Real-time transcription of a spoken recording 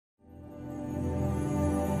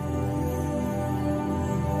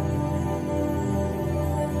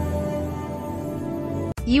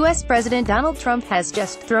U.S. President Donald Trump has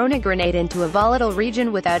just thrown a grenade into a volatile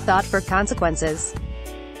region without thought for consequences.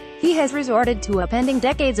 He has resorted to upending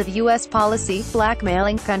decades of U.S. policy,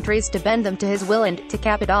 blackmailing countries to bend them to his will, and, to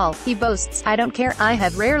cap it all, he boasts, "I don't care." I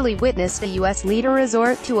have rarely witnessed a U.S. leader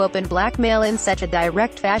resort to open blackmail in such a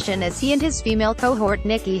direct fashion as he and his female cohort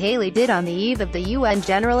Nikki Haley did on the eve of the UN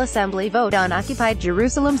General Assembly vote on occupied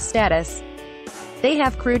Jerusalem's status. They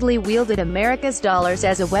have crudely wielded America's dollars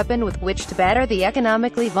as a weapon with which to batter the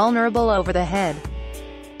economically vulnerable over the head.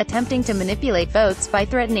 Attempting to manipulate votes by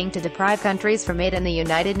threatening to deprive countries from aid in the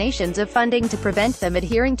United Nations of funding to prevent them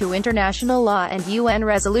adhering to international law and UN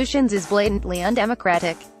resolutions is blatantly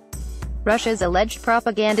undemocratic. Russia's alleged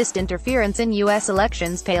propagandist interference in U.S.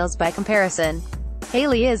 elections pales by comparison.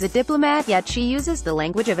 Haley is a diplomat, yet she uses the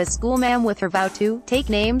language of a schoolma'am with her vow to take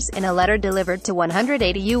names in a letter delivered to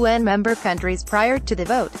 180 UN member countries prior to the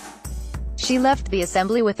vote. She left the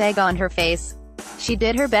assembly with egg on her face. She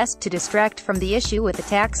did her best to distract from the issue with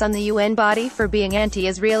attacks on the UN body for being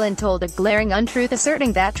anti-Israel and told a glaring untruth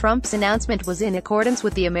asserting that Trump's announcement was in accordance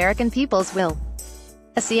with the American people's will.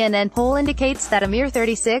 A CNN poll indicates that a mere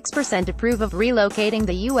 36% approve of relocating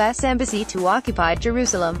the U.S. embassy to occupied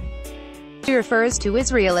Jerusalem. She refers to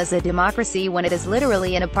Israel as a democracy when it is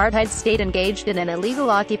literally an apartheid state engaged in an illegal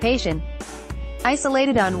occupation.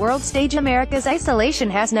 Isolated on world stage, America's isolation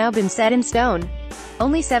has now been set in stone.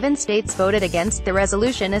 Only 7 states voted against the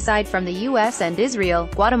resolution aside from the U.S. and Israel: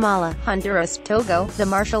 Guatemala, Honduras, Togo, the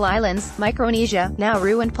Marshall Islands, Micronesia,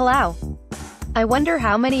 Nauru and Palau. I wonder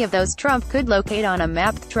how many of those Trump could locate on a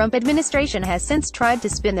map. The Trump administration has since tried to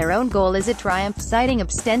spin their own goal as a triumph, citing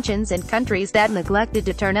abstentions and countries that neglected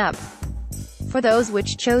to turn up for those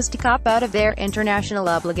which chose to cop out of their international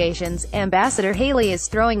obligations. Ambassador Haley is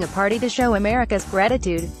throwing a party to show America's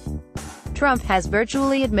gratitude. Trump has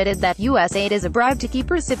virtually admitted that U.S. aid is a bribe to keep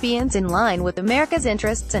recipients in line with America's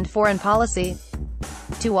interests and foreign policy.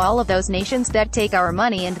 To all of those nations that take our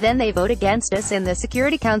money and then they vote against us in the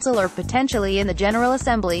Security Council or potentially in the General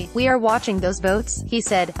Assembly, we are watching those votes, he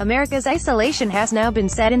said. America's isolation has now been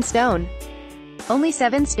set in stone. Only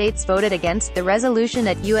 7 states voted against the resolution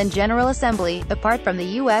at UN General Assembly, apart from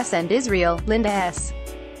the U.S. and Israel. Linda S.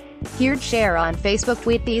 Heard share on Facebook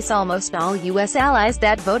tweet these: almost all U.S. allies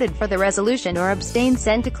that voted for the resolution or abstained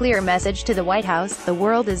sent a clear message to the White House: the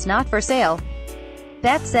world is not for sale.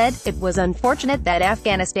 That said, it was unfortunate that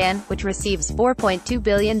Afghanistan, which receives $4.2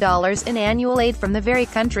 billion in annual aid from the very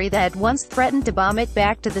country that once threatened to bomb it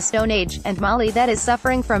back to the Stone Age, and Mali that is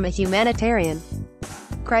suffering from a humanitarian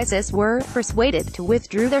crisis, were persuaded to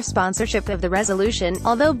withdraw their sponsorship of the resolution.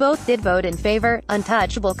 Although both did vote in favor,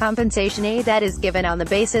 untouchable compensation aid that is given on the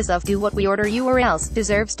basis of "do what we order you or else"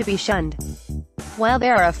 deserves to be shunned. While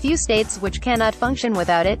there are a few states which cannot function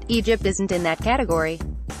without it, Egypt isn't in that category.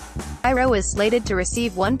 Cairo is slated to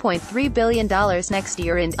receive $1.3 billion next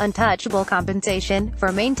year in untouchable compensation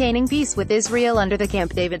for maintaining peace with Israel under the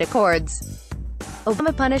Camp David Accords.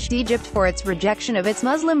 Obama punished Egypt for its rejection of its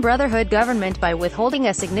Muslim Brotherhood government by withholding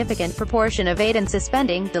a significant proportion of aid and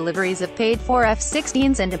suspending deliveries of paid-for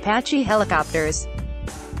F-16s and Apache helicopters.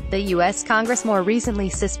 The U.S. Congress more recently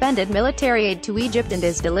suspended military aid to Egypt and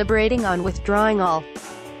is deliberating on withdrawing all.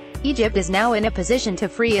 Egypt is now in a position to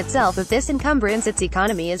free itself of this encumbrance. Its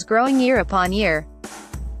economy is growing year upon year.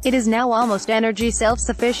 It is now almost energy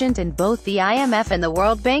self-sufficient, and both the IMF and the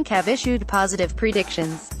World Bank have issued positive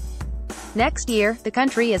predictions. Next year, the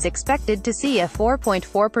country is expected to see a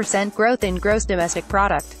 4.4% growth in gross domestic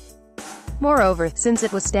product. Moreover, since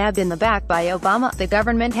it was stabbed in the back by Obama, the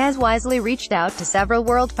government has wisely reached out to several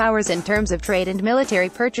world powers in terms of trade and military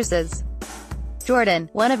purchases. Jordan,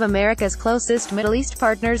 one of America's closest Middle East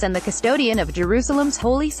partners and the custodian of Jerusalem's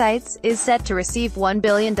holy sites, is set to receive $1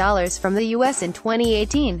 billion from the U.S. in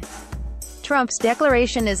 2018. Trump's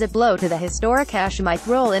declaration is a blow to the historic Hashemite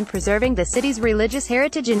role in preserving the city's religious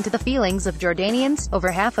heritage and to the feelings of Jordanians,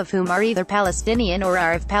 over half of whom are either Palestinian or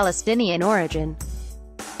are of Palestinian origin.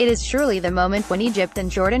 It is surely the moment when Egypt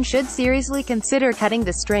and Jordan should seriously consider cutting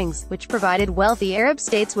the strings, which provided wealthy Arab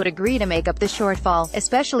states would agree to make up the shortfall.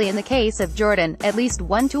 Especially in the case of Jordan, at least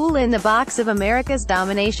one tool in the box of America's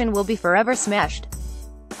domination will be forever smashed.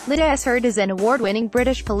 Linda S. Heard is an award-winning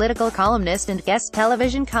British political columnist and guest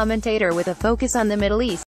television commentator with a focus on the Middle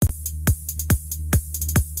East.